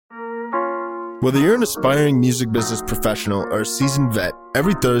Whether you're an aspiring music business professional or a seasoned vet,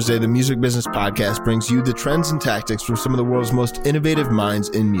 every Thursday, the Music Business Podcast brings you the trends and tactics from some of the world's most innovative minds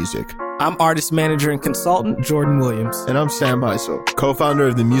in music. I'm artist manager and consultant Jordan Williams. And I'm Sam Heisel, co-founder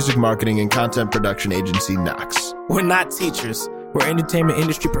of the music marketing and content production agency Knox. We're not teachers. We're entertainment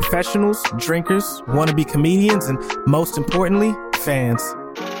industry professionals, drinkers, wannabe comedians, and most importantly, fans.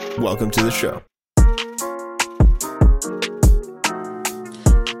 Welcome to the show.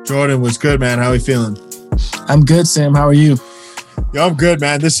 Jordan, what's good, man? How are you feeling? I'm good, Sam. How are you? Yo, I'm good,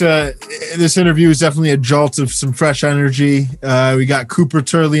 man. This interview is definitely a jolt of some fresh energy. We got Cooper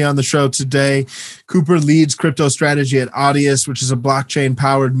Turley on the show today. Cooper leads crypto strategy at Audius, which is a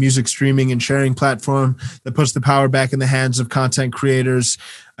blockchain-powered music streaming and sharing platform that puts the power back in the hands of content creators.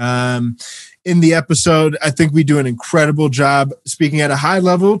 In the episode, I think we do an incredible job speaking at a high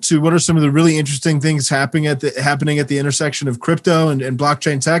level to what are some of the really interesting things happening at the intersection of crypto and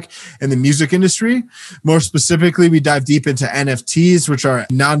blockchain tech and the music industry. More specifically, we dive deep into NFTs, which are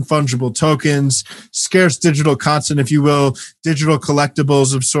non-fungible tokens, scarce digital content, if you will, digital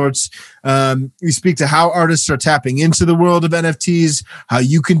collectibles of sorts. We speak to how artists are tapping into the world of NFTs, how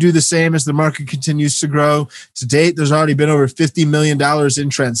you can do the same as the market continues to grow. To date, there's already been over $50 million in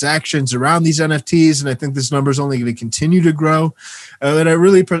transactions around these NFTs, and I think this number is only going to continue to grow. What I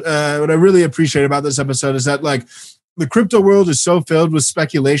really appreciate about this episode is that, like, the crypto world is so filled with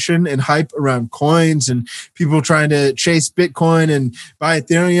speculation and hype around coins and people trying to chase Bitcoin and buy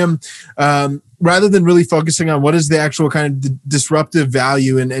Ethereum, rather than really focusing on what is the actual kind of disruptive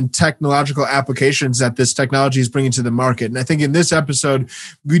value and technological applications that this technology is bringing to the market. And I think in this episode,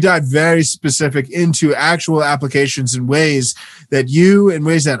 we dive very specific into actual applications and ways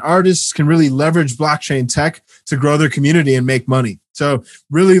that artists can really leverage blockchain tech to grow their community and make money. So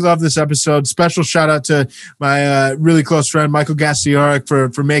really love this episode. Special shout out to my really close friend, Michael Gassioric,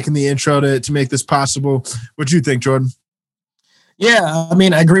 for making the intro to make this possible. What do you think, Jordan? Yeah, I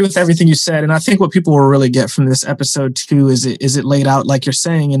mean, I agree with everything you said. And I think what people will really get from this episode, too, is it laid out, like you're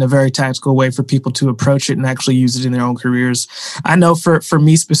saying, in a very tactical way for people to approach it and actually use it in their own careers. I know for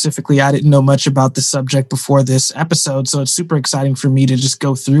me specifically, I didn't know much about the subject before this episode. So it's super exciting for me to just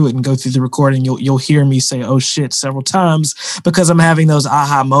go through it and go through the recording. You'll hear me say, oh, shit, several times because I'm having those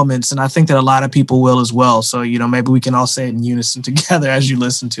aha moments. And I think that a lot of people will as well. So, maybe we can all say it in unison together as you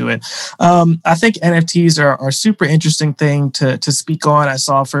listen to it. I think NFTs are a super interesting thing to speak on. I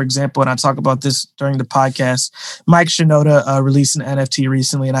saw, for example, and I talk about this during the podcast, Mike Shinoda released an NFT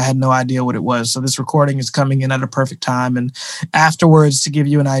recently, and I had no idea what it was. So this recording is coming in at a perfect time. And afterwards, to give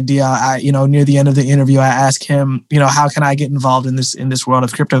you an idea, near the end of the interview, I asked him, how can I get involved in this world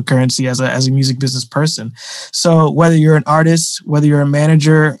of cryptocurrency as a music business person? So whether you're an artist, whether you're a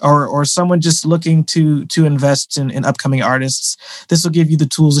manager, or someone just looking to invest in upcoming artists, this will give you the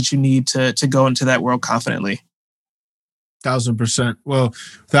tools that you need to go into that world confidently. 1,000%. Well,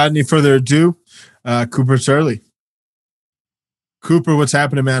 without any further ado, Cooper Turley. Cooper, what's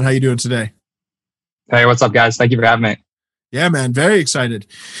happening, man? How you doing today? Hey, what's up, guys? Thank you for having me. Yeah, man, very excited.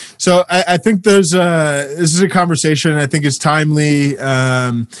 So I think this is a conversation I think is timely,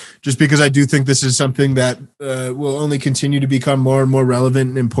 just because I do think this is something that will only continue to become more and more relevant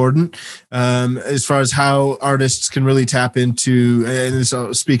and important as far as how artists can really tap into, and this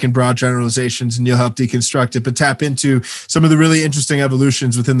I'll speak in broad generalizations and you'll help deconstruct it, but tap into some of the really interesting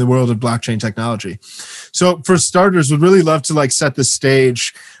evolutions within the world of blockchain technology. So for starters, would really love to set the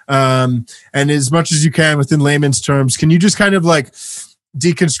stage. And as much as you can within layman's terms, can you just kind of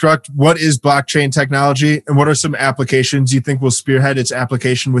deconstruct what is blockchain technology and what are some applications you think will spearhead its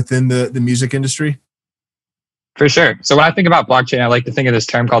application within the music industry? For sure. So when I think about blockchain, I like to think of this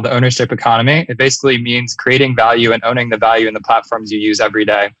term called the ownership economy. It basically means creating value and owning the value in the platforms you use every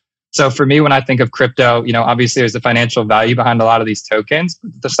day. So for me, when I think of crypto, obviously there's a financial value behind a lot of these tokens.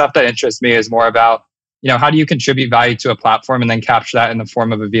 But the stuff that interests me is more about how do you contribute value to a platform and then capture that in the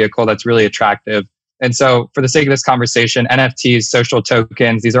form of a vehicle that's really attractive? And so for the sake of this conversation, NFTs, social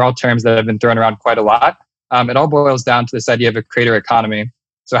tokens, these are all terms that have been thrown around quite a lot. It all boils down to this idea of a creator economy.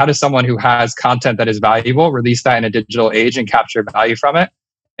 So how does someone who has content that is valuable release that in a digital age and capture value from it?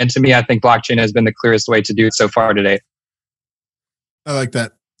 And to me, I think blockchain has been the clearest way to do it so far to date. I like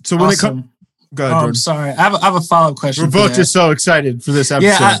that. So when awesome. it comes... Go ahead, Jordan. I'm sorry. I have a follow-up question. We're both just so excited for this episode.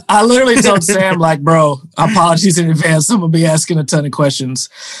 Yeah, I literally told Sam, bro, apologies in advance. I'm going to be asking a ton of questions.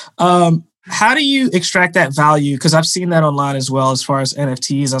 How do you extract that value? Because I've seen that online as well as far as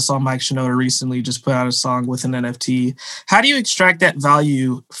NFTs. I saw Mike Shinoda recently just put out a song with an NFT. How do you extract that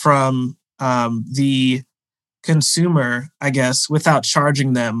value from the consumer, I guess, without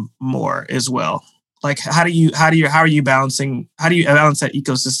charging them more as well? Like, how do you balance that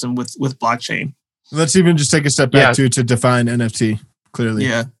ecosystem with blockchain? Let's even just take a step back to define NFT clearly.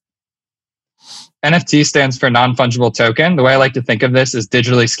 Yeah. NFT stands for non-fungible token. The way I like to think of this is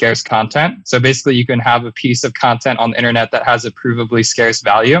digitally scarce content. So basically you can have a piece of content on the internet that has a provably scarce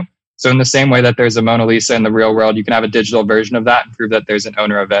value. So in the same way that there's a Mona Lisa in the real world, you can have a digital version of that and prove that there's an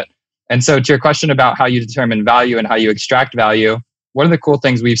owner of it. And so to your question about how you determine value and how you extract value, one of the cool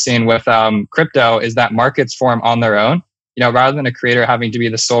things we've seen with crypto is that markets form on their own. You know, rather than a creator having to be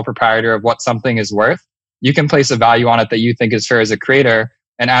the sole proprietor of what something is worth, you can place a value on it that you think is fair as a creator.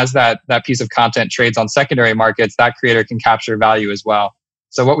 And as that piece of content trades on secondary markets, that creator can capture value as well.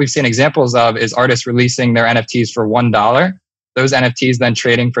 So what we've seen examples of is artists releasing their NFTs for $1. Those NFTs then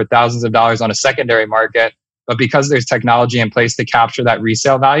trading for thousands of dollars on a secondary market. But because there's technology in place to capture that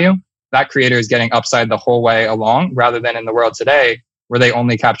resale value, that creator is getting upside the whole way along, rather than in the world today where they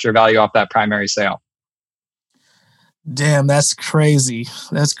only capture value off that primary sale. Damn, that's crazy.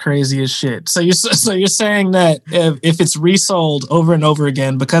 That's crazy as shit. So you're saying that if it's resold over and over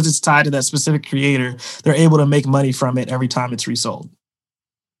again, because it's tied to that specific creator, they're able to make money from it every time it's resold.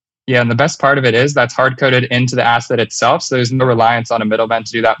 Yeah, and the best part of it is that's hard-coded into the asset itself. So there's no reliance on a middleman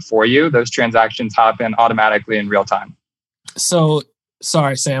to do that for you. Those transactions happen automatically in real time. So,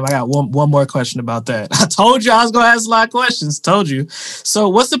 sorry, Sam, I got one more question about that. I told you I was going to ask a lot of questions. Told you. So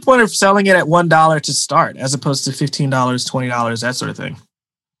what's the point of selling it at $1 to start as opposed to $15, $20, that sort of thing?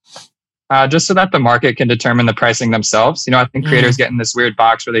 Just so that the market can determine the pricing themselves. You know, I think creators get in this weird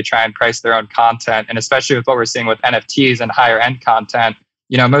box where they try and price their own content. And especially with what we're seeing with NFTs and higher end content,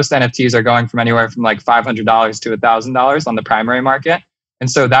 you know, most NFTs are going from anywhere from like $500 to $1,000 on the primary market. And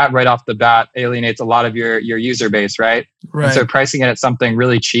so that right off the bat alienates a lot of your user base, right? And so pricing it at something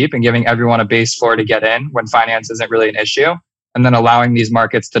really cheap and giving everyone a base floor to get in when finance isn't really an issue, and then allowing these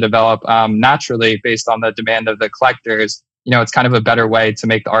markets to develop naturally based on the demand of the collectors, you know, it's kind of a better way to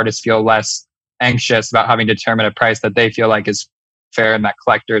make the artists feel less anxious about having to determine a price that they feel like is fair and that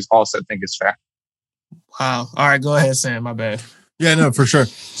collectors also think is fair. Wow. All right, go ahead, Sam. My bad. Yeah, no, for sure.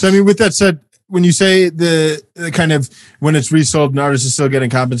 So, I mean, with that said, when you say the kind of when it's resold, an artist is still getting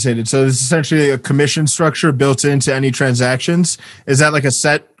compensated. So it's essentially a commission structure built into any transactions. Is that like a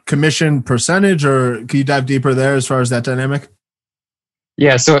set commission percentage, or can you dive deeper there as far as that dynamic?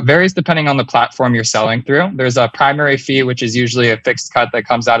 Yeah, so it varies depending on the platform you're selling through. There's a primary fee, which is usually a fixed cut that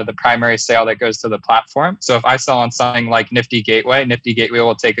comes out of the primary sale that goes to the platform. So if I sell on something like Nifty Gateway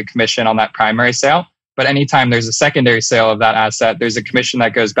will take a commission on that primary sale. But anytime there's a secondary sale of that asset, there's a commission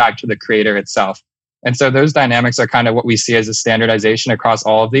that goes back to the creator itself. And so those dynamics are kind of what we see as a standardization across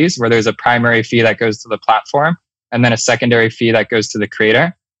all of these, where there's a primary fee that goes to the platform and then a secondary fee that goes to the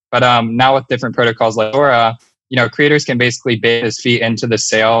creator. But now with different protocols like Zora, you know, creators can basically bake this fee into the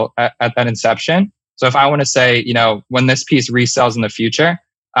sale at that inception. So if I want to say, you know, when this piece resells in the future,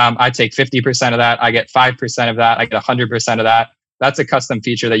 I take 50% of that, I get 5% of that, I get 100% of that. That's a custom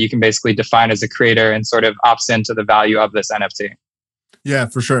feature that you can basically define as a creator and sort of opts into the value of this NFT. Yeah,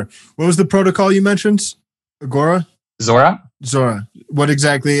 for sure. What was the protocol you mentioned? Agora? Zora. What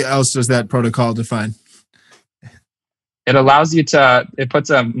exactly else does that protocol define? It allows you it puts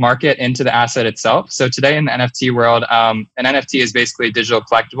a market into the asset itself. So today in the NFT world, an NFT is basically a digital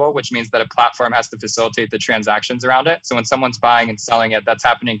collectible, which means that a platform has to facilitate the transactions around it. So when someone's buying and selling it, that's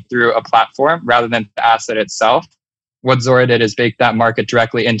happening through a platform rather than the asset itself. What Zora did is bake that market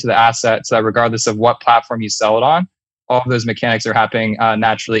directly into the asset so that regardless of what platform you sell it on, all of those mechanics are happening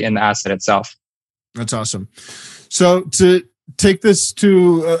naturally in the asset itself. That's awesome. So to take this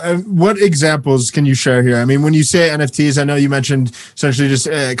to what examples can you share here? I mean, when you say NFTs, I know you mentioned essentially just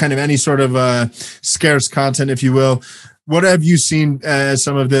kind of any sort of scarce content, if you will. What have you seen as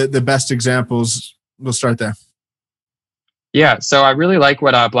some of the best examples? We'll start there. Yeah, so I really like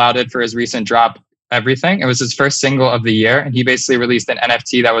what Blau did for his recent drop, Everything. It was his first single of the year, and he basically released an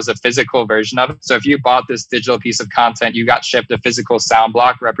NFT that was a physical version of it. So if you bought this digital piece of content, you got shipped a physical sound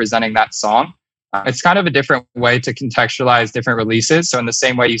block representing that song. It's kind of a different way to contextualize different releases. So in the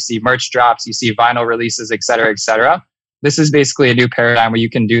same way you see merch drops, you see vinyl releases, et cetera, this is basically a new paradigm where you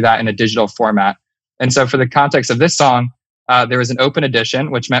can do that in a digital format. And so for the context of this song, there was an open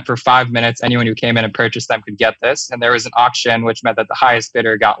edition, which meant for 5 minutes, anyone who came in and purchased them could get this. And there was an auction, which meant that the highest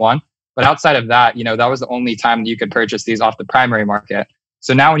bidder got one. But outside of that, you know, that was the only time that you could purchase these off the primary market.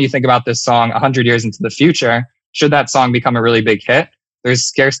 So now when you think about this song 100 years into the future, should that song become a really big hit, there's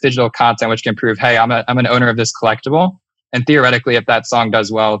scarce digital content which can prove, hey, I'm an owner of this collectible. And theoretically, if that song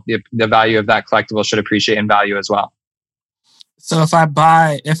does well, the value of that collectible should appreciate in value as well. So if I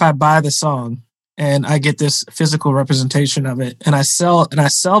buy the song and I get this physical representation of it, and I sell the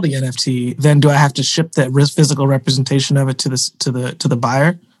NFT, then do I have to ship that physical representation of it to the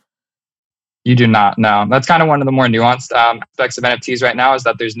buyer? You do not. No, that's kind of one of the more nuanced aspects of NFTs right now, is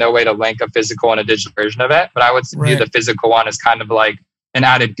that there's no way to link a physical and a digital version of it. But I would view the physical one as kind of like an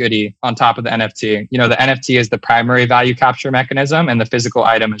added goodie on top of the NFT. You know, the NFT is the primary value capture mechanism, and the physical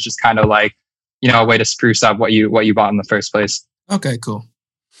item is just kind of like, you know, a way to spruce up what you bought in the first place. Okay, cool.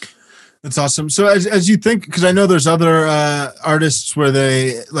 That's awesome. So as you think, because I know there's other artists where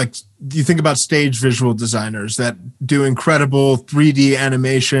they like, you think about stage visual designers that do incredible 3D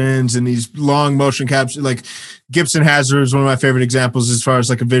animations and these long motion capture, like Gibson Hazard is one of my favorite examples as far as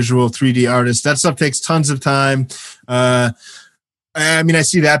like a visual 3D artist. That stuff takes tons of time. I mean, I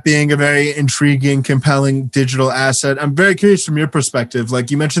see that being a very intriguing, compelling digital asset. I'm very curious from your perspective.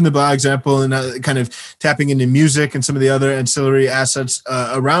 Like you mentioned the Blah example and kind of tapping into music and some of the other ancillary assets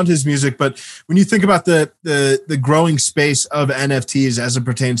around his music. But when you think about the growing space of NFTs as it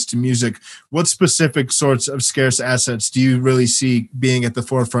pertains to music, what specific sorts of scarce assets do you really see being at the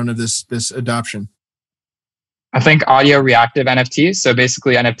forefront of this adoption? I think audio reactive NFTs. So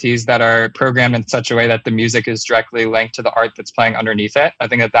basically NFTs that are programmed in such a way that the music is directly linked to the art that's playing underneath it. I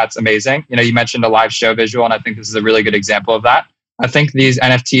think that that's amazing. You know, you mentioned a live show visual, and I think this is a really good example of that. I think these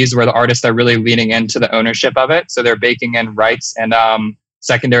NFTs where the artists are really leaning into the ownership of it. So they're baking in rights and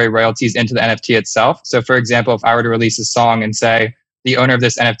secondary royalties into the NFT itself. So for example, if I were to release a song and say, the owner of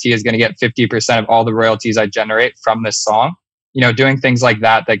this NFT is going to get 50% of all the royalties I generate from this song, you know, doing things like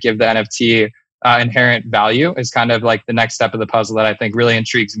that give the NFT inherent value is kind of like the next step of the puzzle that I think really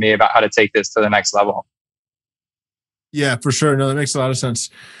intrigues me about how to take this to the next level. Yeah, for sure. No, that makes a lot of sense.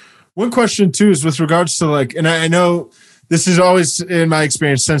 One question too is with regards to like, and I know this is always in my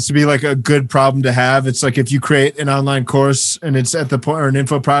experience tends to be like a good problem to have. It's like if you create an online course and it's at the point, or an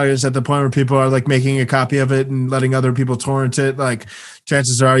info product is at the point where people are like making a copy of it and letting other people torrent it, like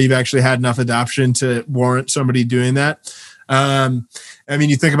chances are you've actually had enough adoption to warrant somebody doing that. I mean,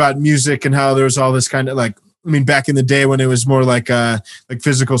 you think about music and how there's all this kind of like, I mean, back in the day when it was more like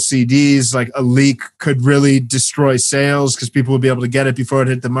physical CDs, like a leak could really destroy sales because people would be able to get it before it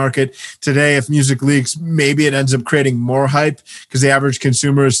hit the market. Today, if music leaks, maybe it ends up creating more hype because the average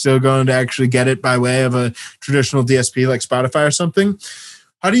consumer is still going to actually get it by way of a traditional DSP like Spotify or something.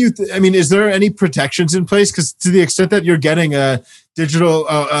 How do you, I mean, is there any protections in place? Because to the extent that you're getting a digital,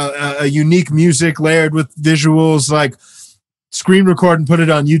 a unique music layered with visuals, like screen record and put it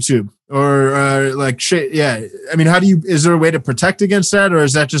on YouTube or like shit. Yeah. I mean, is there a way to protect against that? Or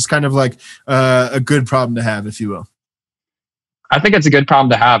is that just kind of like a good problem to have, if you will? I think it's a good problem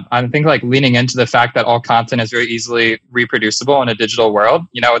to have. I think like leaning into the fact that all content is very easily reproducible in a digital world,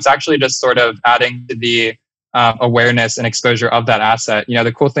 you know, it's actually just sort of adding to the awareness and exposure of that asset. You know,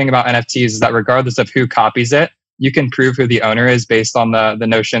 the cool thing about NFTs is that regardless of who copies it, you can prove who the owner is based on the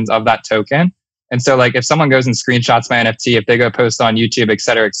notions of that token. And so like if someone goes and screenshots my NFT, if they go post on YouTube, et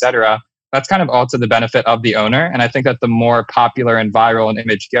cetera, that's kind of all to the benefit of the owner. And I think that the more popular and viral an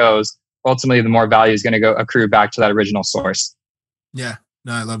image goes, ultimately the more value is going to go accrue back to that original source. Yeah,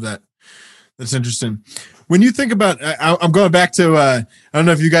 no, I love that. That's interesting. When you think about, I'm going back to, I don't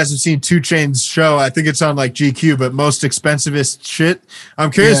know if you guys have seen 2 Chainz's show. I think it's on like GQ, but most expensivest shit.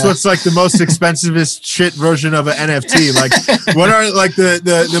 I'm curious what's like the most expensivest shit version of an NFT. Like what are like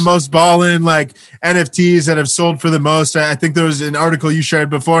the most ballin' like NFTs that have sold for the most? I think there was an article you shared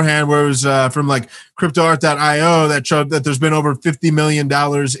beforehand where it was from like cryptoart.io that showed that there's been over $50 million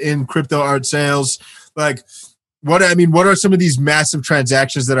in crypto art sales. Like, what are some of these massive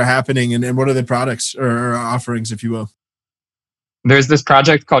transactions that are happening and what are the products or offerings, if you will? There's this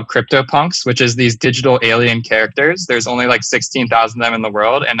project called CryptoPunks, which is these digital alien characters. There's only like 16,000 of them in the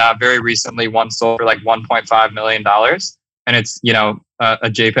world. And very recently one sold for like $1.5 million. And it's, you know,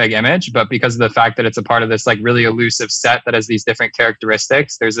 a JPEG image, but because of the fact that it's a part of this like really elusive set that has these different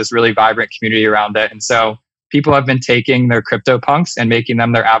characteristics, there's this really vibrant community around it. And so people have been taking their CryptoPunks and making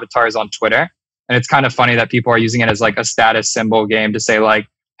them their avatars on Twitter. And it's kind of funny that people are using it as like a status symbol game to say like,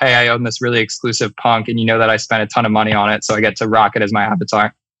 hey, I own this really exclusive punk and you know that I spent a ton of money on it. So I get to rock it as my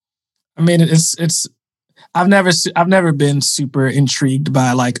avatar. I mean, I've never been super intrigued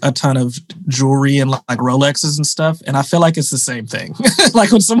by like a ton of jewelry and like Rolexes and stuff. And I feel like it's the same thing.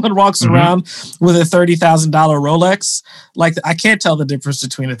 Like when someone walks around with a $30,000 Rolex, like I can't tell the difference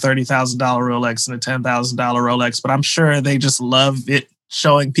between a $30,000 Rolex and a $10,000 Rolex, but I'm sure they just love it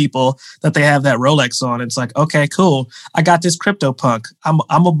showing people that they have that Rolex on. It's like, okay, cool. I got this CryptoPunk. I'm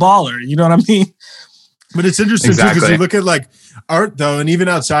a baller. You know what I mean? But it's interesting too, because you look at like art though, and even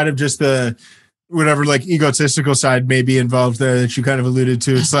outside of just the whatever like egotistical side may be involved there that you kind of alluded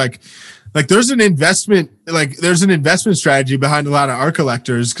to. It's like there's an investment strategy behind a lot of art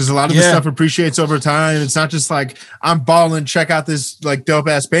collectors, because a lot of the stuff appreciates over time. It's not just like I'm balling, check out this like dope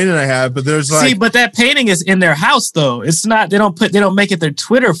ass painting I have, but there's like, but that painting is in their house though. It's not, they don't make it their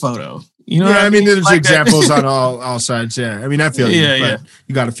Twitter photo. You know, I mean, there's like examples on all sides. Yeah, I mean, I feel you. But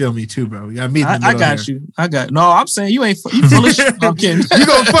you got to feel me too, bro. Yeah, I got you. No, I'm saying you ain't. You full of shit. I'm kidding. You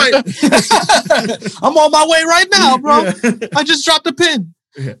gonna fight? I'm on my way right now, bro. I just dropped a pin.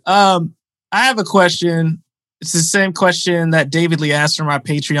 I have a question. It's the same question that David Lee asked from our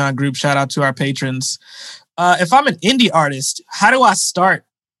Patreon group. Shout out to our patrons. If I'm an indie artist, how do I start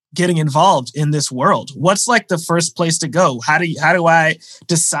getting involved in this world? What's like the first place to go? How do I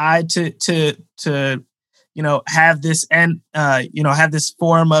decide to have this and have this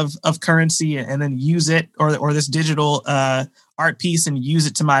form of currency and then use it, or this digital art piece and use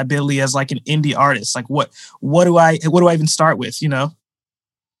it to my ability as like an indie artist? Like what do I even start with,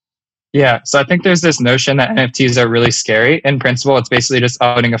 Yeah, so I think there's this notion that NFTs are really scary. In principle, it's basically just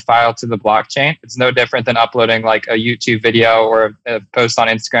uploading a file to the blockchain. It's no different than uploading like a YouTube video or a post on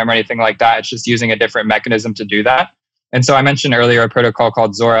Instagram or anything like that. It's just using a different mechanism to do that. And so I mentioned earlier a protocol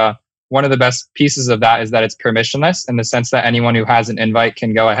called Zora. One of the best pieces of that is that it's permissionless, in the sense that anyone who has an invite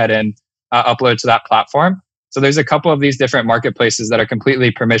can go ahead and upload to that platform. So there's a couple of these different marketplaces that are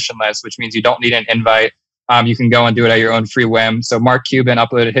completely permissionless, which means you don't need an invite. You can go and do it at your own free whim. So Mark Cuban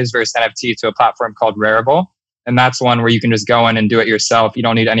uploaded his Verse NFT to a platform called Rarible. And that's one where you can just go in and do it yourself. You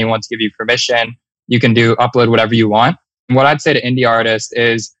don't need anyone to give you permission. You can upload whatever you want. And what I'd say to indie artists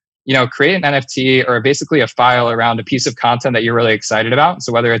is, create an NFT or basically a file around a piece of content that you're really excited about.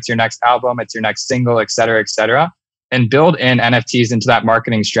 So whether it's your next album, it's your next single, et cetera, and build in NFTs into that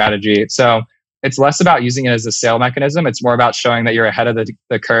marketing strategy. So it's less about using it as a sale mechanism. It's more about showing that you're ahead of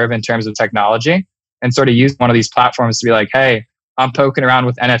the curve in terms of technology, and sort of use one of these platforms to be like, hey, I'm poking around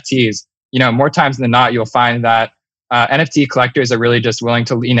with NFTs. More times than not, you'll find that NFT collectors are really just willing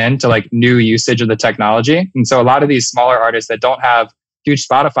to lean into like new usage of the technology. And so a lot of these smaller artists that don't have huge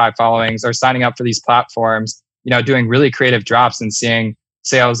Spotify followings are signing up for these platforms, doing really creative drops and seeing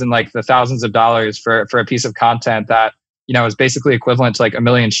sales in like the thousands of dollars for a piece of content that, is basically equivalent to like 1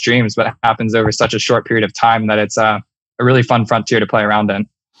 million streams, but happens over such a short period of time that it's a really fun frontier to play around in.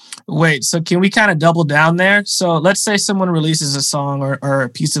 Wait, so can we kind of double down there? So let's say someone releases a song or a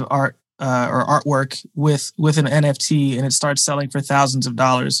piece of art or artwork with an NFT and it starts selling for thousands of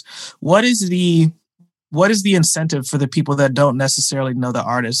dollars. What is the incentive for the people that don't necessarily know the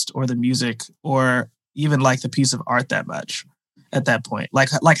artist or the music or even like the piece of art that much at that point?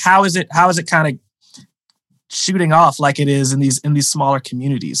 Like how is it kind of shooting off like it is in these smaller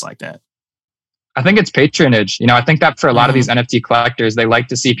communities like that? I think it's patronage. I think that for a lot of these NFT collectors, they like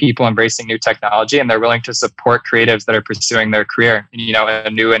to see people embracing new technology, and they're willing to support creatives that are pursuing their career in, a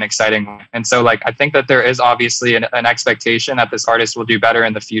new and exciting way. And so I think that there is obviously an expectation that this artist will do better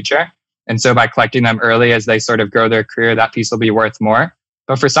in the future. And so by collecting them early as they sort of grow their career, that piece will be worth more.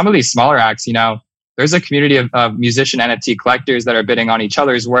 But for some of these smaller acts, there's a community of musician NFT collectors that are bidding on each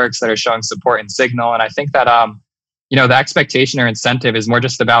other's works, that are showing support in Signal. And I think that, the expectation or incentive is more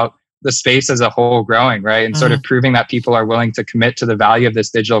just about the space as a whole growing, right? And sort of proving that people are willing to commit to the value of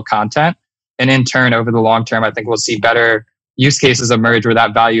this digital content. And in turn, over the long term, I think we'll see better use cases emerge where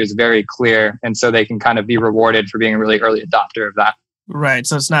that value is very clear. And so they can kind of be rewarded for being a really early adopter of that. Right.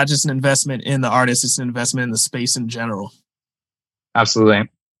 So it's not just an investment in the artist, it's an investment in the space in general. Absolutely.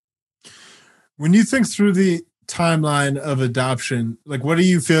 When you think through the timeline of adoption, what do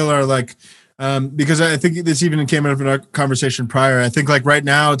you feel are because I think this even came up in our conversation prior. I think right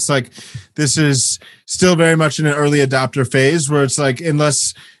now it's this is still very much in an early adopter phase where it's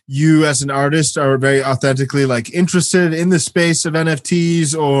unless you as an artist are very authentically interested in the space of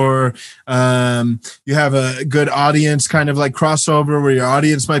NFTs, or you have a good audience kind of crossover where your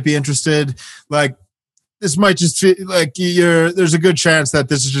audience might be interested, this might just feel there's a good chance that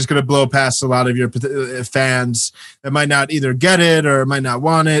this is just going to blow past a lot of your fans that might not either get it or might not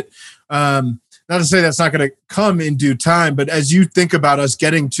want it. Not to say that's not going to come in due time, but as you think about us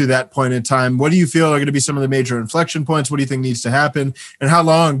getting to that point in time, what do you feel are going to be some of the major inflection points? What do you think needs to happen? And how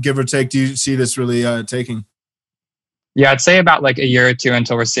long, give or take, do you see this really taking? Yeah, I'd say about a year or two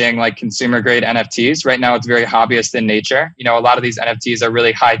until we're seeing consumer grade NFTs. Right now, it's very hobbyist in nature. A lot of these NFTs are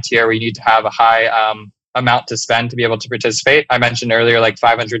really high tier where you need to have a high amount to spend to be able to participate. I mentioned earlier,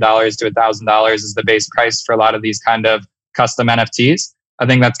 $500 to $1,000 is the base price for a lot of these kind of custom NFTs. I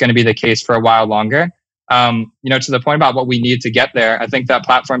think that's going to be the case for a while longer. To the point about what we need to get there, I think that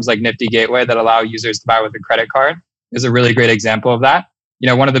platforms like Nifty Gateway that allow users to buy with a credit card is a really great example of that.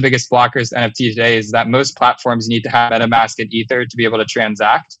 one of the biggest blockers to NFT today is that most platforms need to have MetaMask and Ether to be able to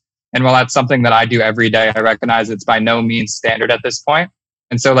transact. And while that's something that I do every day, I recognize it's by no means standard at this point.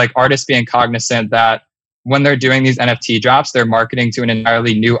 And so like artists being cognizant that when they're doing these NFT drops, they're marketing to an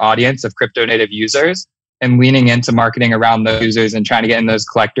entirely new audience of crypto native users, and leaning into marketing around those users and trying to get in those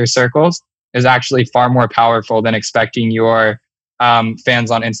collector circles is actually far more powerful than expecting your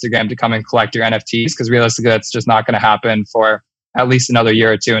fans on Instagram to come and collect your NFTs, because realistically, that's just not going to happen for at least another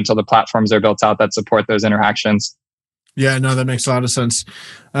year or two until the platforms are built out that support those interactions. Yeah, no, that makes a lot of sense,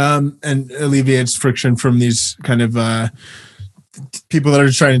 and alleviates friction from these kind of people that are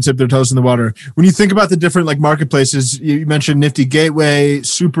just trying to tip their toes in the water. When you think about the different like marketplaces, you mentioned Nifty Gateway,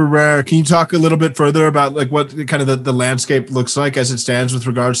 Super Rare. Can you talk a little bit further about like what kind of the landscape looks like as it stands with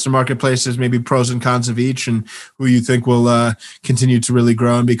regards to marketplaces, maybe pros and cons of each, and who you think will continue to really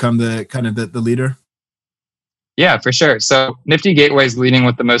grow and become the kind of the leader? Yeah, for sure. So Nifty Gateway is leading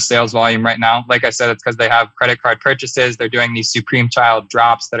with the most sales volume right now. Like I said, it's because they have credit card purchases. They're doing these Supreme Child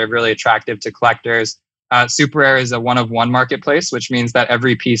drops that are really attractive to collectors. Super Rare is a one-of-one marketplace, which means that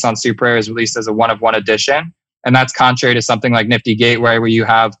every piece on Super Rare is released as a one-of-one edition. And that's contrary to something like Nifty Gateway, where you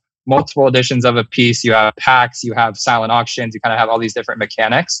have multiple editions of a piece. You have packs, you have silent auctions, you kind of have all these different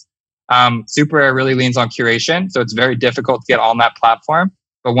mechanics. Super Rare really leans on curation. So it's very difficult to get on that platform.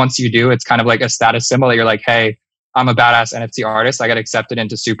 But once you do, it's kind of like a status symbol that you're like, hey, I'm a badass NFT artist. I got accepted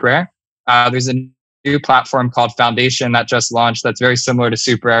into Super Rare. There's a new platform called Foundation that just launched that's very similar to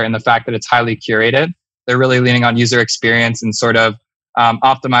Super Rare in the fact that it's highly curated. They're really leaning on user experience and sort of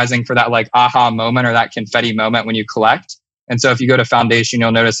optimizing for that like aha moment or that confetti moment when you collect. And so if you go to Foundation,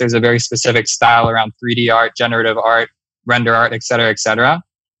 you'll notice there's a very specific style around 3D art, generative art, render art, et cetera, et cetera.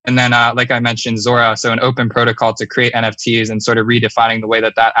 And then, like I mentioned, Zora, so an open protocol to create NFTs and sort of redefining the way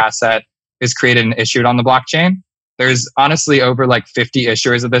that that asset is created and issued on the blockchain. There's honestly over like 50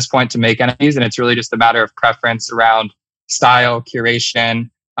 issuers at this point to make NFTs, and it's really just a matter of preference around style,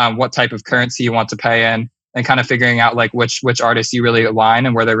 curation, what type of currency you want to pay in, and kind of figuring out like which artists you really align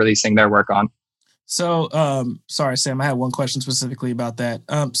and where they're releasing their work on. So, sorry, Sam, I had one question specifically about that.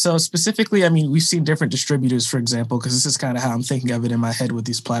 So specifically, I mean, we've seen different distributors, for example, because this is kind of how I'm thinking of it in my head with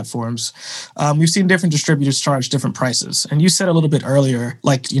these platforms. We've seen different distributors charge different prices. And you said a little bit earlier,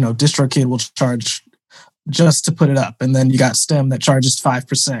 like, DistroKid will charge just to put it up. And then you got STEM that charges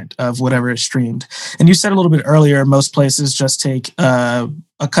 5% of whatever is streamed. And you said a little bit earlier, most places just take a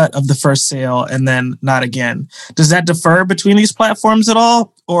cut of the first sale and then not again. Does that differ between these platforms at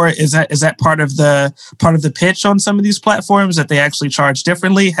all? Or is that part of the pitch on some of these platforms that they actually charge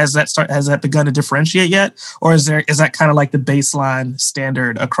differently? Has that begun to differentiate yet? Or is that kind of like the baseline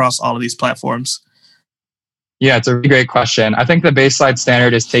standard across all of these platforms? Yeah, it's a really great question. I think the baseline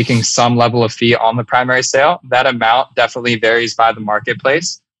standard is taking some level of fee on the primary sale. That amount definitely varies by the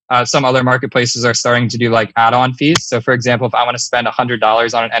marketplace. Some other marketplaces are starting to do like add-on fees. So for example, if I want to spend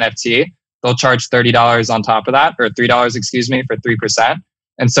 $100 on an NFT, they'll charge $30 on top of that, or $3, for 3%.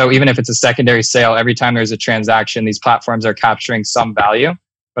 And so even if it's a secondary sale, every time there's a transaction, these platforms are capturing some value.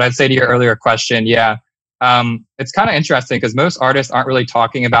 But I'd say to your earlier question, yeah, it's kind of interesting because most artists aren't really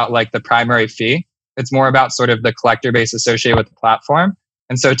talking about like the primary fee. It's more about sort of the collector base associated with the platform.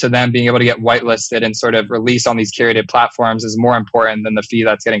 And so to them, being able to get whitelisted and sort of release on these curated platforms is more important than the fee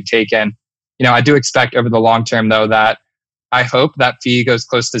that's getting taken. I do expect over the long term, though, that I hope that fee goes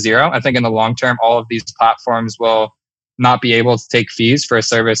close to zero. I think in the long term, all of these platforms will not be able to take fees for a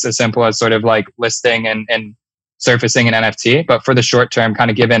service as simple as sort of like listing and surfacing an NFT. But for the short term,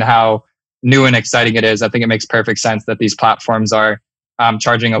 kind of given how new and exciting it is, I think it makes perfect sense that these platforms are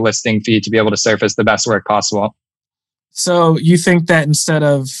charging a listing fee to be able to surface the best work possible. So you think that instead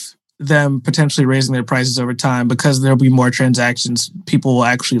of them potentially raising their prices over time, because there'll be more transactions, people will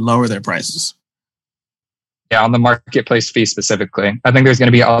actually lower their prices? Yeah, on the marketplace fee specifically. I think there's going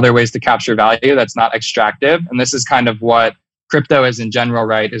to be other ways to capture value that's not extractive. And this is kind of what crypto is in general,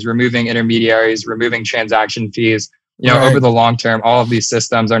 right? Is removing intermediaries, removing transaction fees. Right. Over the long term, all of these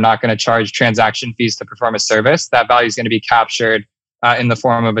systems are not going to charge transaction fees to perform a service. That value is going to be captured in the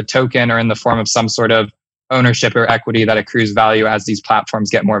form of a token or in the form of some sort of ownership or equity that accrues value as these platforms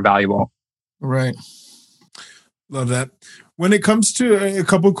get more valuable. Right. Love that. When it comes to a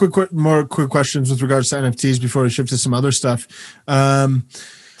couple quick questions with regards to NFTs before we shift to some other stuff.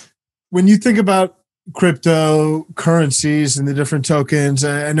 When you think about cryptocurrencies and the different tokens,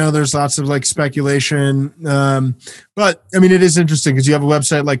 I know there's lots of like speculation, but I mean, it is interesting because you have a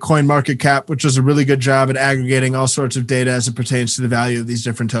website like CoinMarketCap, which does a really good job at aggregating all sorts of data as it pertains to the value of these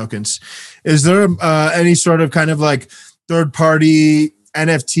different tokens. Is there any sort of kind of like third party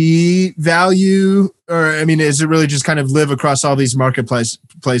NFT value, or I mean, is it really just kind of live across all these marketplaces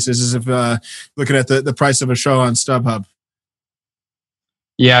as if looking at the price of a show on StubHub?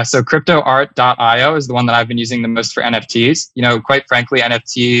 Yeah, so cryptoart.io is the one that I've been using the most for NFTs. Quite frankly,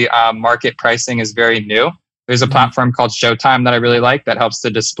 NFT market pricing is very new. There's a platform called Showtime that I really like that helps to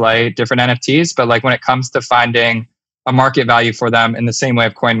display different NFTs. But like when it comes to finding a market value for them in the same way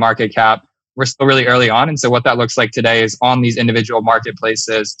of CoinMarketCap, we're still really early on. And so what that looks like today is on these individual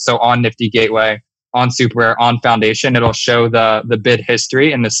marketplaces. So on Nifty Gateway, on SuperRare, on Foundation, it'll show the bid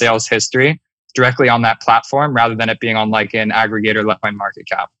history and the sales history directly on that platform rather than it being on like an aggregator like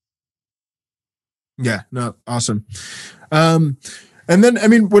CoinMarketCap. Yeah, no, awesome. And then, I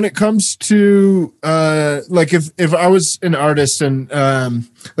mean, when it comes to like if I was an artist and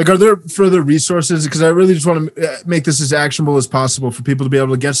like, are there further resources? Because I really just want to make this as actionable as possible for people to be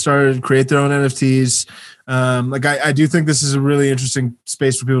able to get started, create their own NFTs. Like I do think this is a really interesting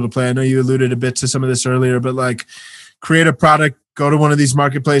space for people to play. I know you alluded a bit to some of this earlier, but like create a product, go to one of these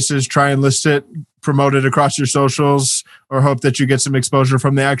marketplaces, try and list it, promote it across your socials, or hope that you get some exposure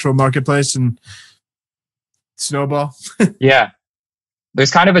from the actual marketplace and snowball. Yeah. There's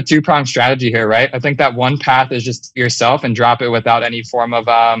kind of a two-pronged strategy here, right? I think that one path is just yourself and drop it without any form of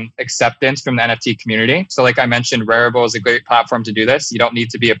acceptance from the NFT community. So like I mentioned, Rarible is a great platform to do this. You don't need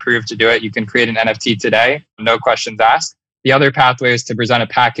to be approved to do it. You can create an NFT today, no questions asked. The other pathway is to present a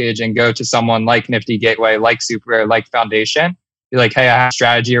package and go to someone like Nifty Gateway, like SuperRare, like Foundation. Be like, hey, I have a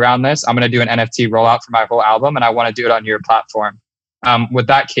strategy around this. I'm going to do an NFT rollout for my whole album and I want to do it on your platform. With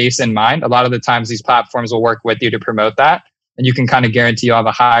that case in mind, a lot of the times these platforms will work with you to promote that. And you can kind of guarantee you'll have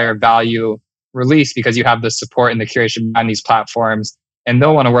a higher value release because you have the support and the curation behind these platforms. And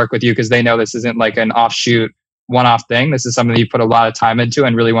they'll want to work with you because they know this isn't like an offshoot, one-off thing. This is something that you put a lot of time into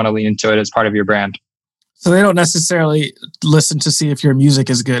and really want to lean into it as part of your brand. So they don't necessarily listen to see if your music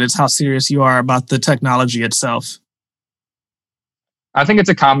is good. It's how serious you are about the technology itself. I think it's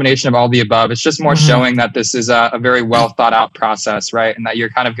a combination of all the above. It's just more showing that this is a very well thought out process, right? And that you're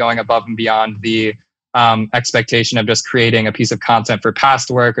kind of going above and beyond the expectation of just creating a piece of content for past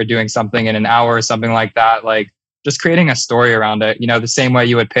work or doing something in an hour or something like that. Like just creating a story around it, the same way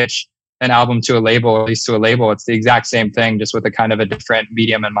you would pitch an album to a label, or at least to a label. It's the exact same thing, just with a kind of a different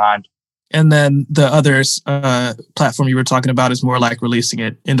medium in mind. And then the other platform you were talking about is more like releasing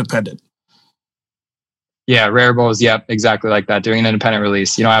it independent. Yeah, Rarible is, exactly like that. Doing an independent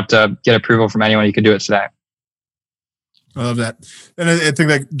release. You don't have to get approval from anyone. You can do it today. I love that. And I think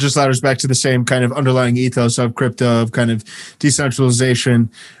that just ladders back to the same kind of underlying ethos of crypto, of kind of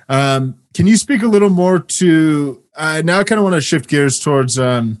decentralization. Can you speak a little more to, now I kind of want to shift gears towards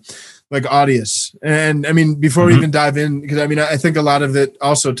like Audius. And I mean, before we even dive in, because I mean, I think a lot of it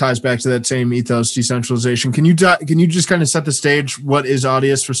also ties back to that same ethos, decentralization. Can you just kind of set the stage? What is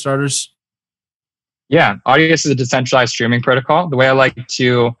Audius for starters? Yeah, Audius is a decentralized streaming protocol. The way I like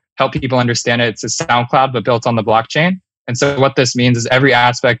to help people understand it, it's a SoundCloud, but built on the blockchain. And so what this means is every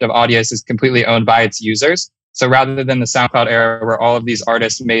aspect of Audius is completely owned by its users. So rather than the SoundCloud era where all of these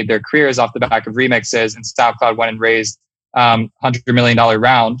artists made their careers off the back of remixes and SoundCloud went and raised $100 million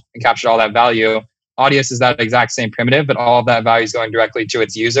round and captured all that value, Audius is that exact same primitive, but all of that value is going directly to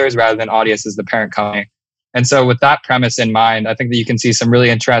its users rather than Audius as the parent company. And so with that premise in mind, I think that you can see some really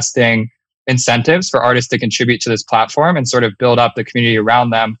interesting incentives for artists to contribute to this platform and sort of build up the community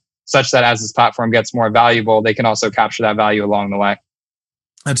around them, such that as this platform gets more valuable, they can also capture that value along the way.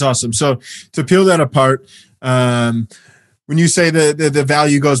 That's awesome. So to peel that apart, when you say the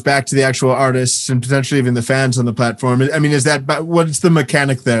value goes back to the actual artists and potentially even the fans on the platform, I mean, is that what's the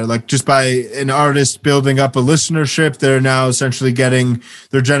mechanic there? Like just by an artist building up a listenership, they're now essentially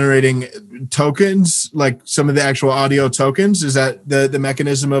they're generating tokens, like some of the actual audio tokens. Is that the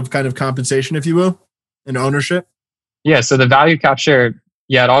mechanism of kind of compensation, if you will, and ownership? Yeah. So the value capture,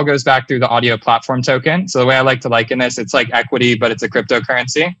 it all goes back through the audio platform token. So the way I like to liken this, it's like equity, but it's a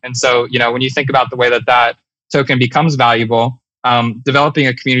cryptocurrency. And so, when you think about the way that token becomes valuable, developing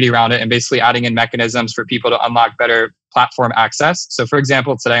a community around it and basically adding in mechanisms for people to unlock better platform access. So for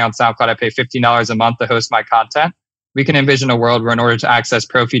example, today on SoundCloud, I pay $15 a month to host my content. We can envision a world where in order to access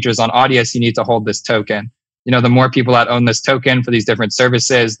pro features on Audius, you need to hold this token. The more people that own this token for these different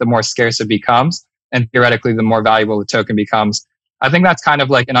services, the more scarce it becomes. And theoretically, the more valuable the token becomes. I think that's kind of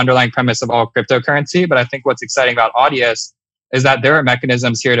like an underlying premise of all cryptocurrency. But I think what's exciting about Audius is that there are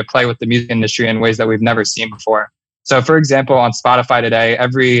mechanisms here to play with the music industry in ways that we've never seen before. So for example, on Spotify today,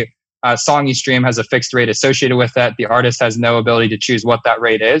 every song you stream has a fixed rate associated with it. The artist has no ability to choose what that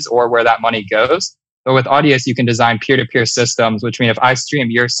rate is or where that money goes. But with Audius, you can design peer-to-peer systems, which mean if I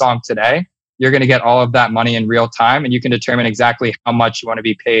stream your song today, you're going to get all of that money in real time, and you can determine exactly how much you want to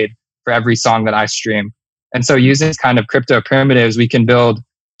be paid for every song that I stream. And so using this kind of crypto primitives, we can build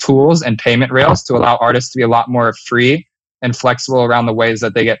tools and payment rails to allow artists to be a lot more free and flexible around the ways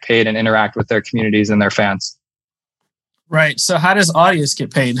that they get paid and interact with their communities and their fans. Right. So how does Audius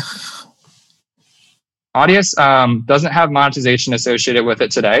get paid? Audius doesn't have monetization associated with it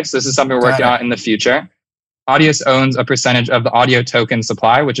today. So this is something we're working on in the future. Audius owns a percentage of the audio token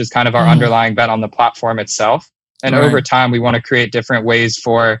supply, which is kind of our underlying bet on the platform itself. And over time, we want to create different ways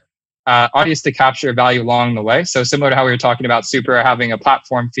for Audius to capture value along the way. So similar to how we were talking about Super having a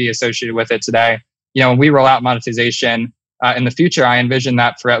platform fee associated with it today, when we roll out monetization in the future, I envision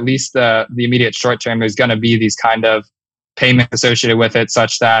that for at least the immediate short term, there's going to be these kind of payments associated with it,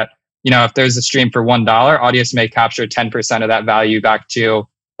 such that if there's a stream for $1, Audius may capture 10% of that value back to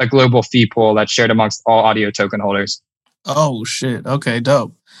a global fee pool that's shared amongst all audio token holders. Oh shit! Okay,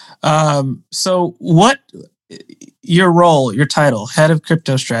 dope. So what? Your role, your title, head of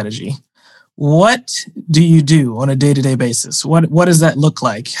crypto strategy. What do you do on a day-to-day basis? What does that look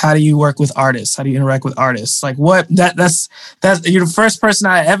like? How do you work with artists? How do you interact with artists? Like what? That's you're the first person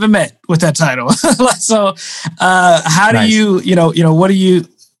I ever met with that title. So, how do you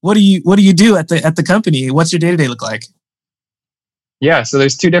what do you do at the company? What's your day-to-day look like? Yeah, so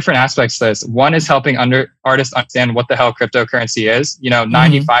there's two different aspects to this. One is helping artists understand what the hell cryptocurrency is.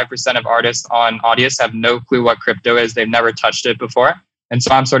 95% of artists on Audius have no clue what crypto is. They've never touched it before. And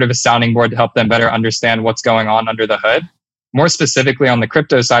so I'm sort of a sounding board to help them better understand what's going on under the hood. More specifically on the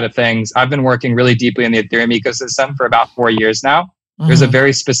crypto side of things, I've been working really deeply in the Ethereum ecosystem for about 4 years now. There's a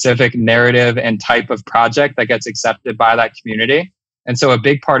very specific narrative and type of project that gets accepted by that community. And so a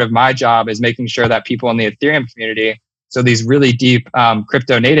big part of my job is making sure that people in the Ethereum community, so these really deep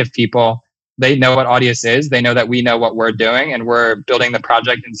crypto native people, they know what Audius is. They know that we know what we're doing, and we're building the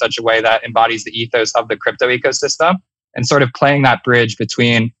project in such a way that embodies the ethos of the crypto ecosystem, and sort of playing that bridge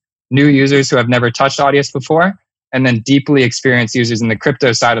between new users who have never touched Audius before and then deeply experienced users in the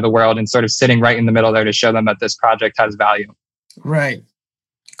crypto side of the world, and sort of sitting right in the middle there to show them that this project has value. Right.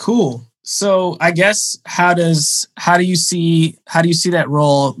 Cool. So I guess how do you see that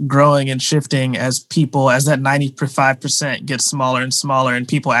role growing and shifting as that 95% gets smaller and smaller and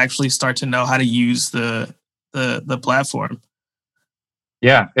people actually start to know how to use the platform?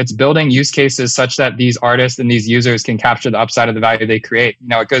 Yeah, it's building use cases such that these artists and these users can capture the upside of the value they create.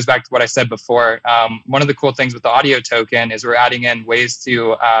 It goes back to what I said before. One of the cool things with the audio token is we're adding in ways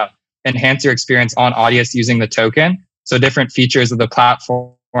to enhance your experience on Audius using the token. So different features of the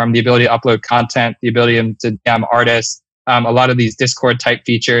platform, the ability to upload content, the ability to DM artists, a lot of these Discord type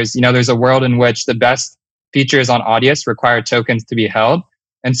features. There's a world in which the best features on Audius require tokens to be held.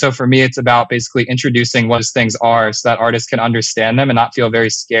 And so for me, it's about basically introducing what those things are so that artists can understand them and not feel very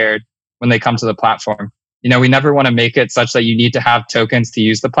scared when they come to the platform. We never want to make it such that you need to have tokens to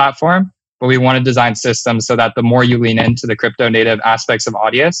use the platform, but we want to design systems so that the more you lean into the crypto native aspects of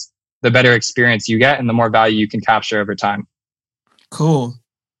Audius, the better experience you get and the more value you can capture over time. Cool.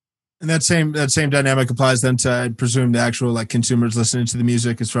 And that same dynamic applies then to, I presume, the actual consumers listening to the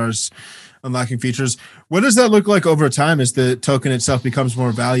music as far as unlocking features. What does that look like over time as the token itself becomes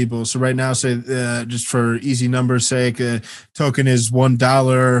more valuable? So right now, say just for easy numbers' sake, a token is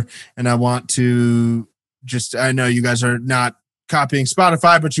 $1, and I want to I know you guys are not copying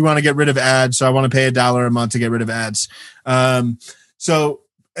Spotify, but you want to get rid of ads, so I want to pay $1 a month to get rid of ads.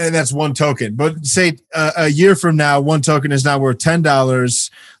 And that's one token. But say a year from now, one token is now worth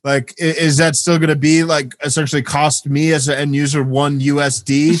 $10. Is that still going to be essentially cost me as an end user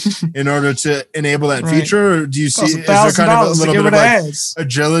 $1 in order to enable that feature? Or do you see, is there kind of a little bit of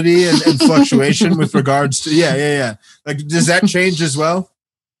agility and fluctuation with regards to, yeah. Does that change as well?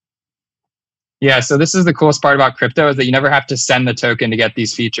 Yeah, so this is the coolest part about crypto is that you never have to send the token to get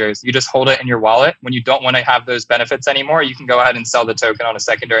these features. You just hold it in your wallet. When you don't want to have those benefits anymore, you can go ahead and sell the token on a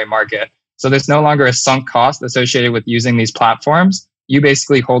secondary market. So there's no longer a sunk cost associated with using these platforms. You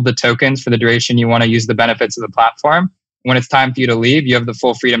basically hold the tokens for the duration you want to use the benefits of the platform. When it's time for you to leave, you have the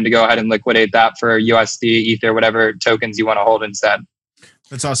full freedom to go ahead and liquidate that for USD, Ether, whatever tokens you want to hold instead.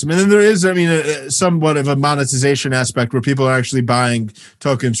 That's awesome. And then there is, somewhat of a monetization aspect where people are actually buying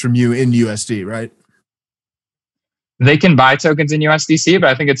tokens from you in USD, right? They can buy tokens in USDC, but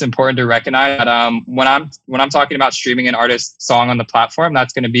I think it's important to recognize that when I'm talking about streaming an artist's song on the platform,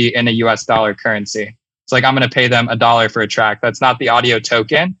 that's going to be in a US dollar currency. It's I'm going to pay them $1 for a track. That's not the audio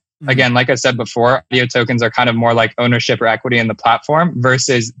token. Again, like I said before, audio tokens are kind of more like ownership or equity in the platform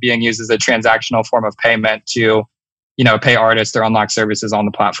versus being used as a transactional form of payment to pay artists or unlock services on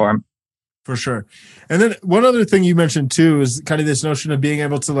the platform. For sure. And then one other thing you mentioned too is kind of this notion of being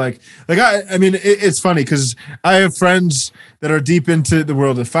able to I mean, it's funny because I have friends that are deep into the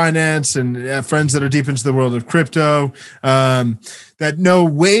world of finance and friends that are deep into the world of crypto that know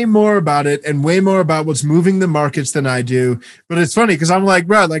way more about it and way more about what's moving the markets than I do. But it's funny because I'm like,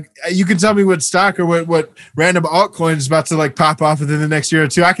 bro, like you can tell me what stock or what random altcoin is about to like pop off within the next year or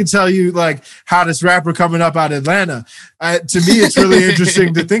two. I can tell you like hottest rapper coming up out of Atlanta. To me, it's really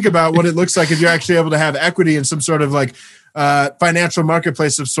interesting to think about what it looks like if you're actually able to have equity in some sort of like financial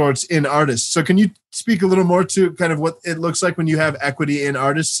marketplace of sorts in artists. So can you speak a little more to kind of what it looks like when you have equity in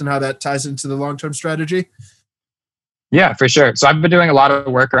artists and how that ties into the long-term strategy? Yeah, for sure. So I've been doing a lot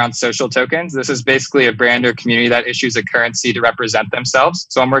of work around social tokens. This is basically a brand or community that issues a currency to represent themselves.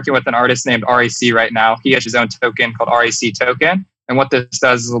 So I'm working with an artist named RAC right now. He has his own token called RAC token. And what this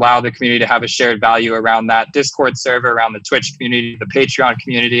does is allow the community to have a shared value around that Discord server, around the Twitch community, the Patreon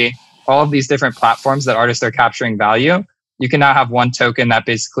community, all of these different platforms that artists are capturing value. You can now have one token that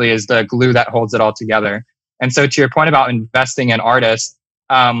basically is the glue that holds it all together. And so to your point about investing in artists,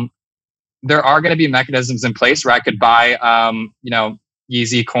 there are going to be mechanisms in place where I could buy,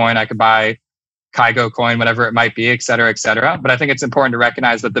 Yeezy coin, I could buy Kygo coin, whatever it might be, et cetera, et cetera. But I think it's important to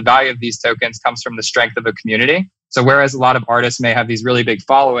recognize that the value of these tokens comes from the strength of a community. So whereas a lot of artists may have these really big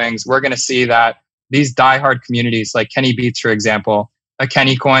followings, we're going to see that these diehard communities like Kenny Beats, for example, a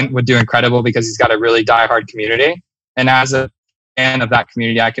Kenny coin would do incredible because he's got a really diehard community. And as a fan of that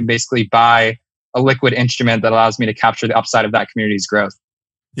community, I can basically buy a liquid instrument that allows me to capture the upside of that community's growth.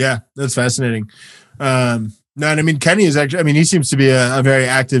 Yeah, that's fascinating. No, and I mean, Kenny is actually, I mean, he seems to be a very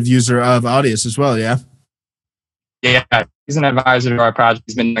active user of Audius as well. Yeah. Yeah. He's an advisor to our project.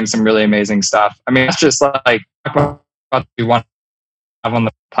 He's been doing some really amazing stuff. I mean, it's just like what we want to have on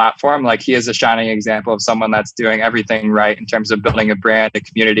the platform. Like he is a shining example of someone that's doing everything right in terms of building a brand, a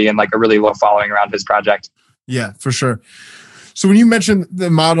community, and like a really low following around his project. Yeah, for sure. So when you mentioned the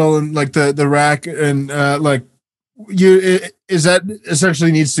model and like the rack and is that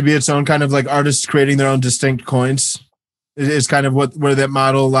essentially needs to be its own kind of like artists creating their own distinct coins is kind of where that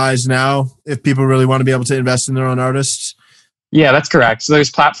model lies now if people really want to be able to invest in their own artists? Yeah, that's correct. So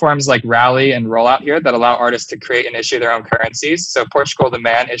there's platforms like Rally and Rollout here that allow artists to create and issue their own currencies. So Portugal the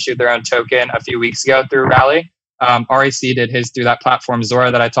Man issued their own token a few weeks ago through Rally. RAC did his through that platform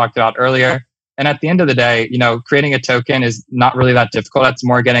Zora that I talked about earlier. And at the end of the day, creating a token is not really that difficult. It's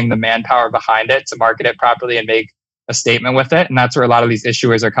more getting the manpower behind it to market it properly and make a statement with it. And that's where a lot of these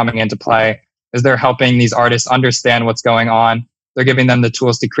issuers are coming into play, is they're helping these artists understand what's going on. They're giving them the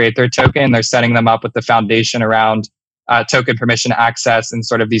tools to create their token. They're setting them up with the foundation around token permission access and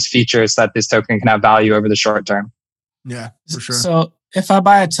sort of these features that this token can have value over the short term. Yeah, for sure. So if I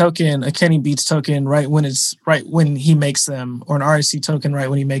buy a token, a Kenny Beats token, right when he makes them, or an RAC token right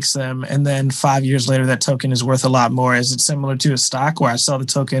when he makes them, and then 5 years later that token is worth a lot more, is it similar to a stock where I sell the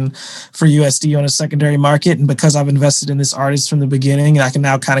token for USD on a secondary market, and because I've invested in this artist from the beginning, I can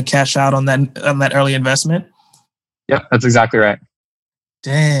now kind of cash out on that early investment? Yep, that's exactly right.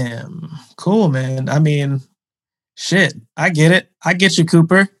 Damn, cool, man. I mean, shit, I get it. I get you,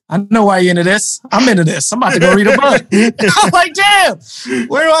 Cooper. I know why you're into this. I'm into this. I'm about to go read a book. I'm like, damn,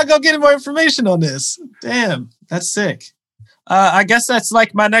 where do I go get more information on this? Damn, that's sick. I guess that's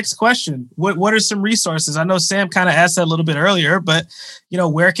like my next question. What are some resources? I know Sam kind of asked that a little bit earlier, but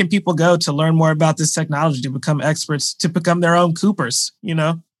where can people go to learn more about this technology, to become experts, to become their own Coopers,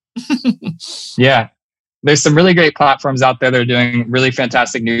 Yeah. There's some really great platforms out there that are doing really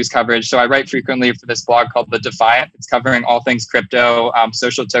fantastic news coverage. So I write frequently for this blog called The Defiant. It's covering all things crypto,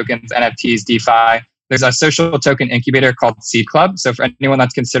 social tokens, NFTs, DeFi. There's a social token incubator called Seed Club. So for anyone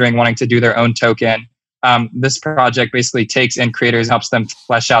that's considering wanting to do their own token, this project basically takes in creators, helps them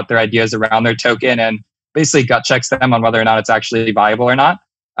flesh out their ideas around their token, and basically gut checks them on whether or not it's actually viable or not.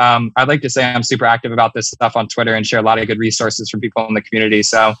 I'd like to say I'm super active about this stuff on Twitter and share a lot of good resources from people in the community.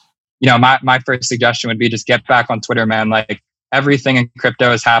 So my first suggestion would be just get back on Twitter, man. Like everything in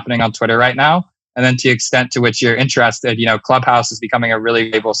crypto is happening on Twitter right now. And then to the extent to which you're interested, Clubhouse is becoming a really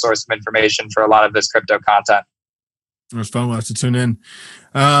valuable source of information for a lot of this crypto content. It's fun. We'll have to tune in.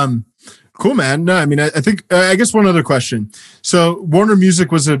 Cool, man. No, I mean, I guess one other question. So Warner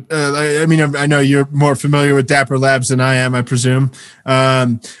Music was I know you're more familiar with Dapper Labs than I am, I presume.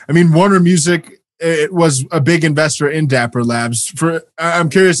 Warner Music, it was a big investor in Dapper Labs. I'm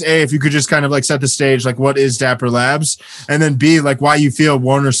curious, A, if you could just kind of like set the stage, like what is Dapper Labs? And then B, like why you feel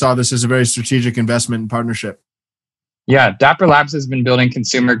Warner saw this as a very strategic investment and partnership. Yeah, Dapper Labs has been building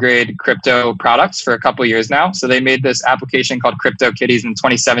consumer grade crypto products for a couple of years now. So they made this application called CryptoKitties in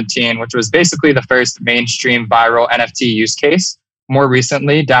 2017, which was basically the first mainstream viral NFT use case. more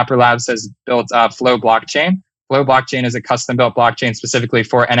recently, Dapper Labs has built Flow Blockchain. Flow Blockchain is a custom-built blockchain specifically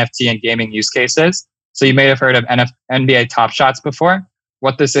for NFT and gaming use cases. So you may have heard of NBA Top Shots before.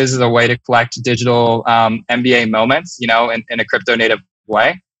 What this is a way to collect digital NBA moments, in a crypto native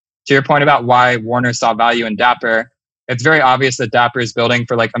way. To your point about why Warner saw value in Dapper, it's very obvious that Dapper is building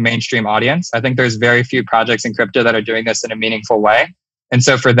for like a mainstream audience. I think there's very few projects in crypto that are doing this in a meaningful way. And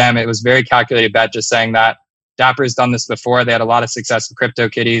so for them, it was very calculated bet just saying that Dapper has done this before. They had a lot of success with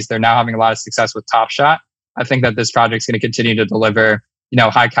CryptoKitties. They're now having a lot of success with Top Shot. I think that this project is going to continue to deliver,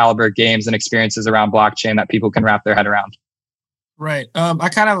 high caliber games and experiences around blockchain that people can wrap their head around. Right. I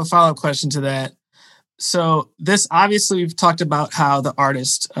kind of have a follow-up question to that. So this, obviously, we've talked about how the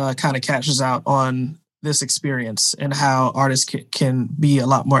artist kind of cashes out on this experience and how artists can be a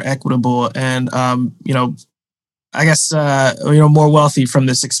lot more equitable and, I guess, more wealthy from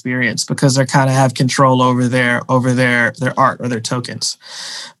this experience because they kind of have control over their art or their tokens.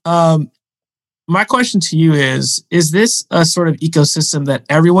 My question to you is this a sort of ecosystem that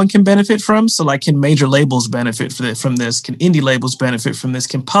everyone can benefit from? So like, can major labels benefit from this? Can indie labels benefit from this?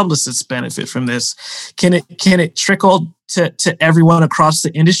 Can publicists benefit from this? Can it trickle to everyone across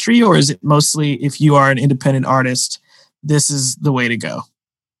the industry? Or is it mostly if you are an independent artist, this is the way to go?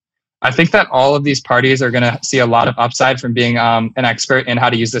 I think that all of these parties are going to see a lot of upside from being an expert in how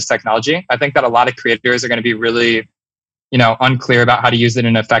to use this technology. I think that a lot of creators are going to be really unclear about how to use it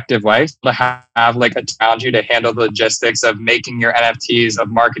in an effective way. To have like a technology to handle the logistics of making your NFTs, of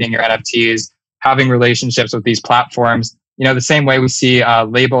marketing your NFTs, having relationships with these platforms. The same way we see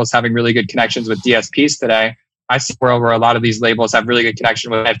labels having really good connections with DSPs today. I see a world where a lot of these labels have really good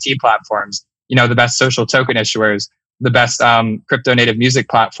connection with NFT platforms. The best social token issuers, the best crypto native music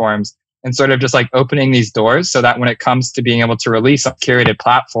platforms, and sort of just like opening these doors so that when it comes to being able to release on curated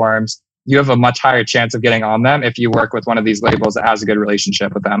platforms, you have a much higher chance of getting on them if you work with one of these labels that has a good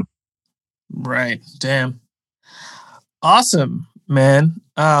relationship with them. Right. Damn. Awesome, man.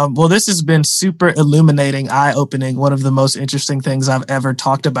 Well, this has been super illuminating, eye-opening, one of the most interesting things I've ever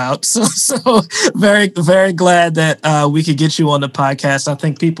talked about. So very, very glad that we could get you on the podcast. I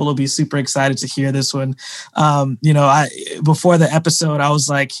think people will be super excited to hear this one. Before the episode, I was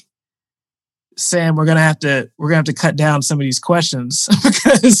like, Sam, we're gonna have to cut down some of these questions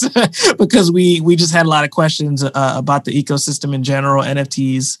because we just had a lot of questions about the ecosystem in general,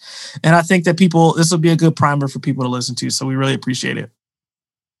 NFTs, and I think that this will be a good primer for people to listen to. So we really appreciate it.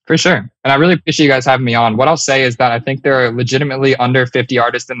 For sure, and I really appreciate you guys having me on. What I'll say is that I think there are legitimately under 50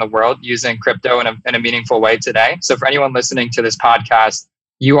 artists in the world using crypto in a meaningful way today. So for anyone listening to this podcast,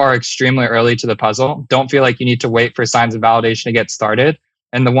 you are extremely early to the puzzle. Don't feel like you need to wait for signs of validation to get started.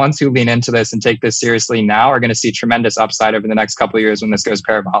 And the ones who lean into this and take this seriously now are going to see tremendous upside over the next couple of years when this goes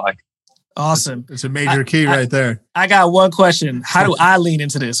parabolic. Awesome. It's a major key right there. I got one question. How do I lean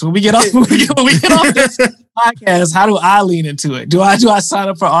into this? When we get off this podcast, how do I lean into it? Do I sign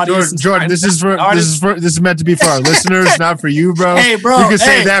up for audience? Jordan, this is meant to be for our listeners, not for you, bro. Hey, bro. You can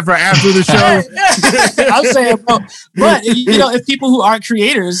save that for after the show. I'm saying, bro. But if people who aren't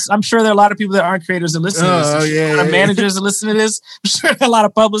creators, I'm sure there are a lot of people that aren't creators that listen to this. A lot of managers that listen to this. I'm sure there are a lot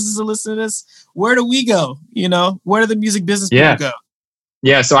of publicists that listen to this. Where do we go? Where do the music business people go?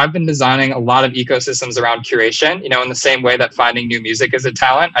 Yeah, so I've been designing a lot of ecosystems around curation, in the same way that finding new music is a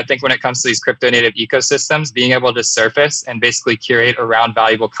talent. I think when it comes to these crypto native ecosystems, being able to surface and basically curate around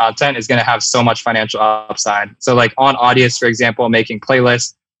valuable content is going to have so much financial upside. So like on Audius, for example, making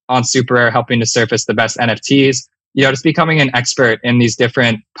playlists, on SuperRare, helping to surface the best NFTs, just becoming an expert in these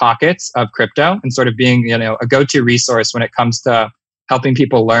different pockets of crypto and sort of being, a go-to resource when it comes to helping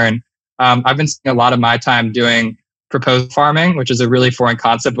people learn. I've been spending a lot of my time doing proposal farming, which is a really foreign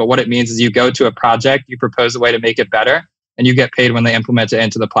concept, but what it means is you go to a project, you propose a way to make it better, and you get paid when they implement it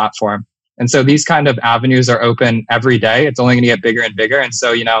into the platform. And so these kind of avenues are open every day. It's only going to get bigger and bigger. And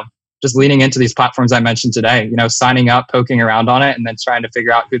so, just leaning into these platforms I mentioned today, signing up, poking around on it, and then trying to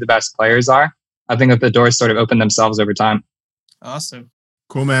figure out who the best players are. I think that the doors sort of open themselves over time. Awesome.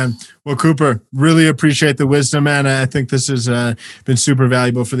 Cool, man. Well, Cooper, really appreciate the wisdom, man. I think this has been super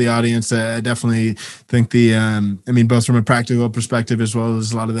valuable for the audience. I definitely think both from a practical perspective as well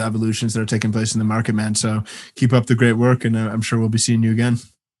as a lot of the evolutions that are taking place in the market, man. So keep up the great work, and I'm sure we'll be seeing you again.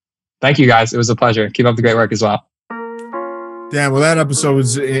 Thank you, guys. It was a pleasure. Keep up the great work as well. Damn, well, that episode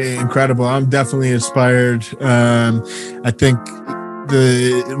was incredible. I'm definitely inspired. I think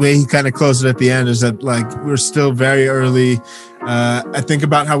the way he kind of closed it at the end is that we're still very early. I think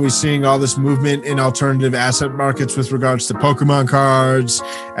about how we're seeing all this movement in alternative asset markets with regards to Pokemon cards,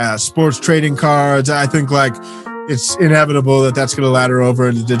 sports trading cards. I think it's inevitable that that's going to ladder over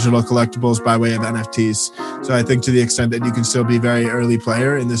into digital collectibles by way of NFTs. So I think to the extent that you can still be a very early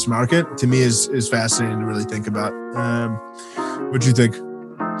player in this market, to me is fascinating to really think about. What do you think?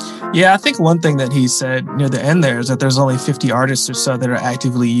 Yeah, I think one thing that he said near the end there is that there's only 50 artists or so that are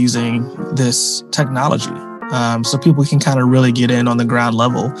actively using this technology. So people can kind of really get in on the ground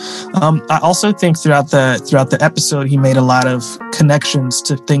level. I also think throughout the episode, he made a lot of connections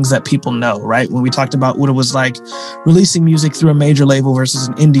to things that people know, right? When we talked about what it was like releasing music through a major label versus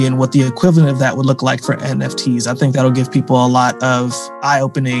an indie and what the equivalent of that would look like for NFTs. I think that'll give people a lot of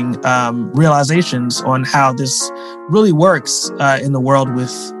eye-opening realizations on how this really works in the world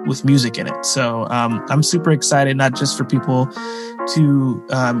with music in it. So I'm super excited, not just for people to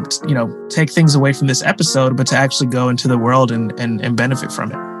take things away from this episode, but to actually go into the world and benefit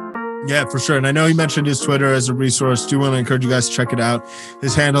from it. Yeah, for sure. And I know he mentioned his Twitter as a resource. Do want to encourage you guys to check it out.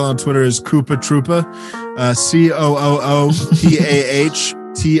 His handle on Twitter is Koopa Troopa,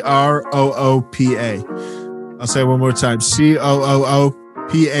 COOPAHTROOPA. I'll say it one more time,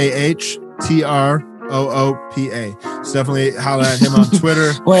 COOPAHTROOPA. So definitely holler at him on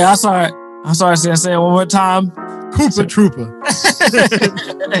Twitter. Wait, I'm sorry. Say it one more time. Koopa Troopa.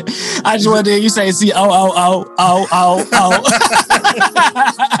 I just wanted to hear you say COOOOOOPAAOO.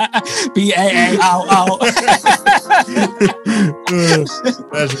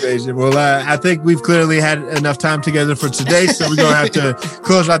 That's amazing. Well, I think we've clearly had enough time together for today, so we're going to have to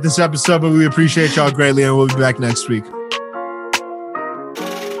close out this episode, but we appreciate y'all greatly, and we'll be back next week.